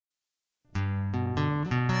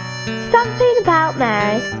Something about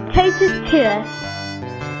Mary. Totus Tuus.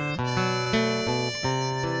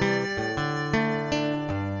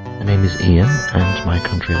 My name is Ian and my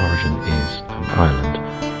country of origin is Ireland.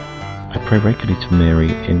 I pray regularly to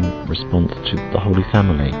Mary in response to the Holy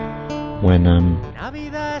Family. When,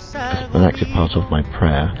 as an active part of my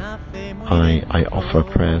prayer, I offer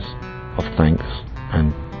prayers of thanks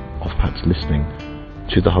and of perhaps listening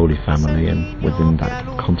to the Holy Family, and within that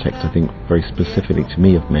context I think very specifically to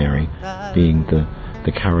me of Mary being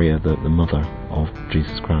the carrier, the mother of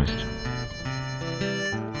Jesus Christ.